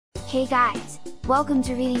Hey guys, welcome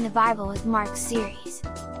to Reading the Bible with Mark's series.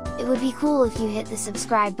 It would be cool if you hit the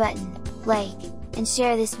subscribe button, like, and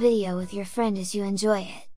share this video with your friend as you enjoy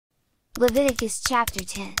it. Leviticus chapter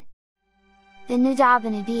 10. Then Nadab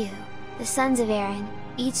and Abihu, the sons of Aaron,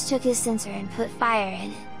 each took his censer and put fire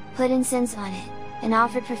in it, put incense on it, and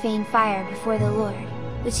offered profane fire before the Lord,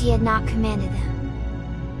 which he had not commanded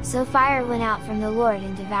them. So fire went out from the Lord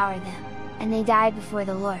and devoured them, and they died before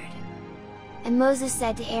the Lord. And Moses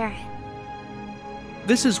said to Aaron,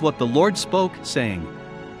 "This is what the Lord spoke, saying,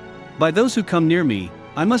 By those who come near me,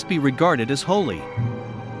 I must be regarded as holy.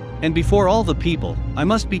 And before all the people, I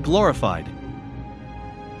must be glorified."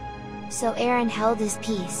 So Aaron held his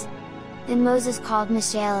peace. Then Moses called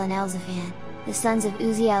Mishael and Elzaphan, the sons of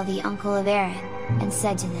Uzziel the uncle of Aaron, and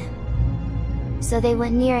said to them. So they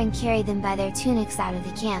went near and carried them by their tunics out of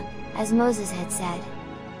the camp, as Moses had said.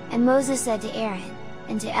 And Moses said to Aaron,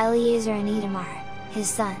 and to Eleazar and Itamar, his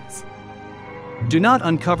sons, "Do not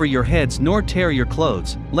uncover your heads nor tear your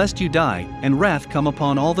clothes, lest you die, and wrath come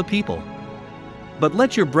upon all the people. But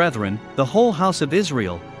let your brethren, the whole house of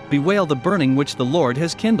Israel, bewail the burning which the Lord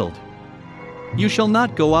has kindled. You shall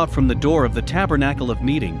not go out from the door of the tabernacle of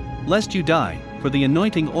meeting, lest you die, for the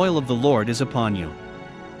anointing oil of the Lord is upon you."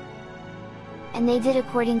 And they did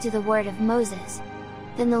according to the word of Moses.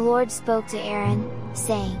 Then the Lord spoke to Aaron,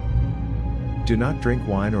 saying, "Do not drink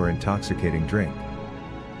wine or intoxicating drink.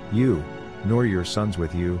 You, nor your sons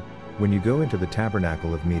with you, when you go into the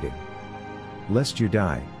tabernacle of meeting. Lest you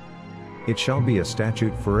die. It shall be a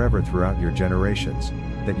statute forever throughout your generations,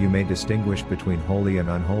 that you may distinguish between holy and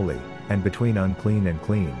unholy, and between unclean and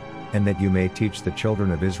clean, and that you may teach the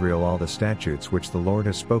children of Israel all the statutes which the Lord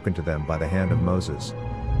has spoken to them by the hand of Moses."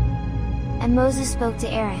 And Moses spoke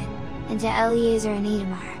to Aaron, and to Eleazar and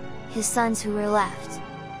Itamar, his sons who were left.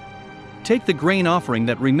 "Take the grain offering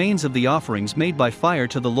that remains of the offerings made by fire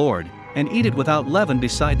to the Lord, and eat it without leaven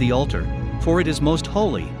beside the altar, for it is most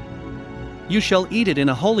holy. You shall eat it in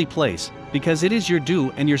a holy place, because it is your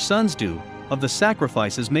due and your sons' due, of the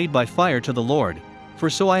sacrifices made by fire to the Lord, for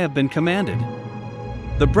so I have been commanded.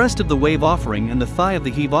 The breast of the wave offering and the thigh of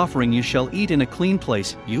the heave offering you shall eat in a clean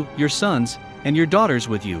place, you, your sons, and your daughters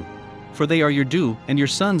with you, for they are your due and your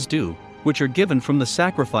sons' due, which are given from the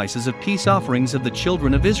sacrifices of peace offerings of the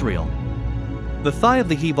children of Israel. The thigh of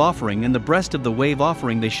the heave offering and the breast of the wave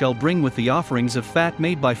offering they shall bring with the offerings of fat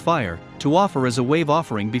made by fire, to offer as a wave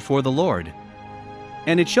offering before the Lord.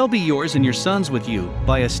 And it shall be yours and your sons with you,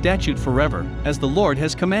 by a statute forever, as the Lord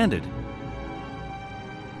has commanded."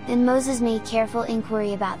 Then Moses made careful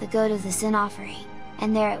inquiry about the goat of the sin offering,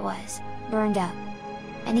 and there it was, burned up.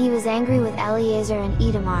 And he was angry with Eleazar and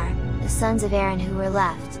Itamar, the sons of Aaron who were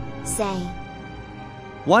left, saying,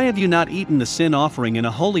 "Why have you not eaten the sin offering in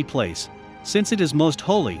a holy place, since it is most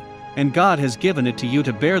holy, and God has given it to you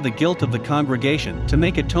to bear the guilt of the congregation to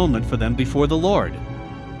make atonement for them before the Lord?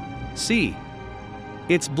 See,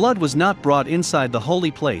 its blood was not brought inside the holy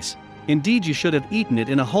place, indeed you should have eaten it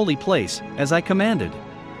in a holy place, as I commanded."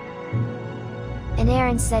 And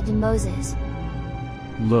Aaron said to Moses,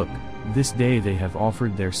 "Look, this day they have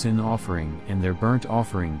offered their sin offering and their burnt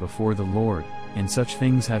offering before the Lord, and such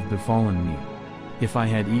things have befallen me. If I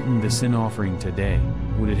had eaten the sin offering today,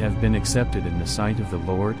 would it have been accepted in the sight of the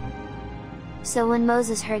Lord?" So when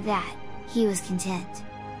Moses heard that, he was content.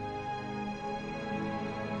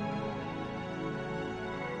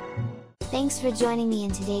 Thanks for joining me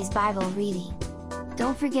in today's Bible reading.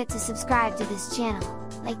 Don't forget to subscribe to this channel,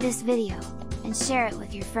 like this video, and share it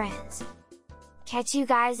with your friends. Catch you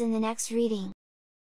guys in the next reading.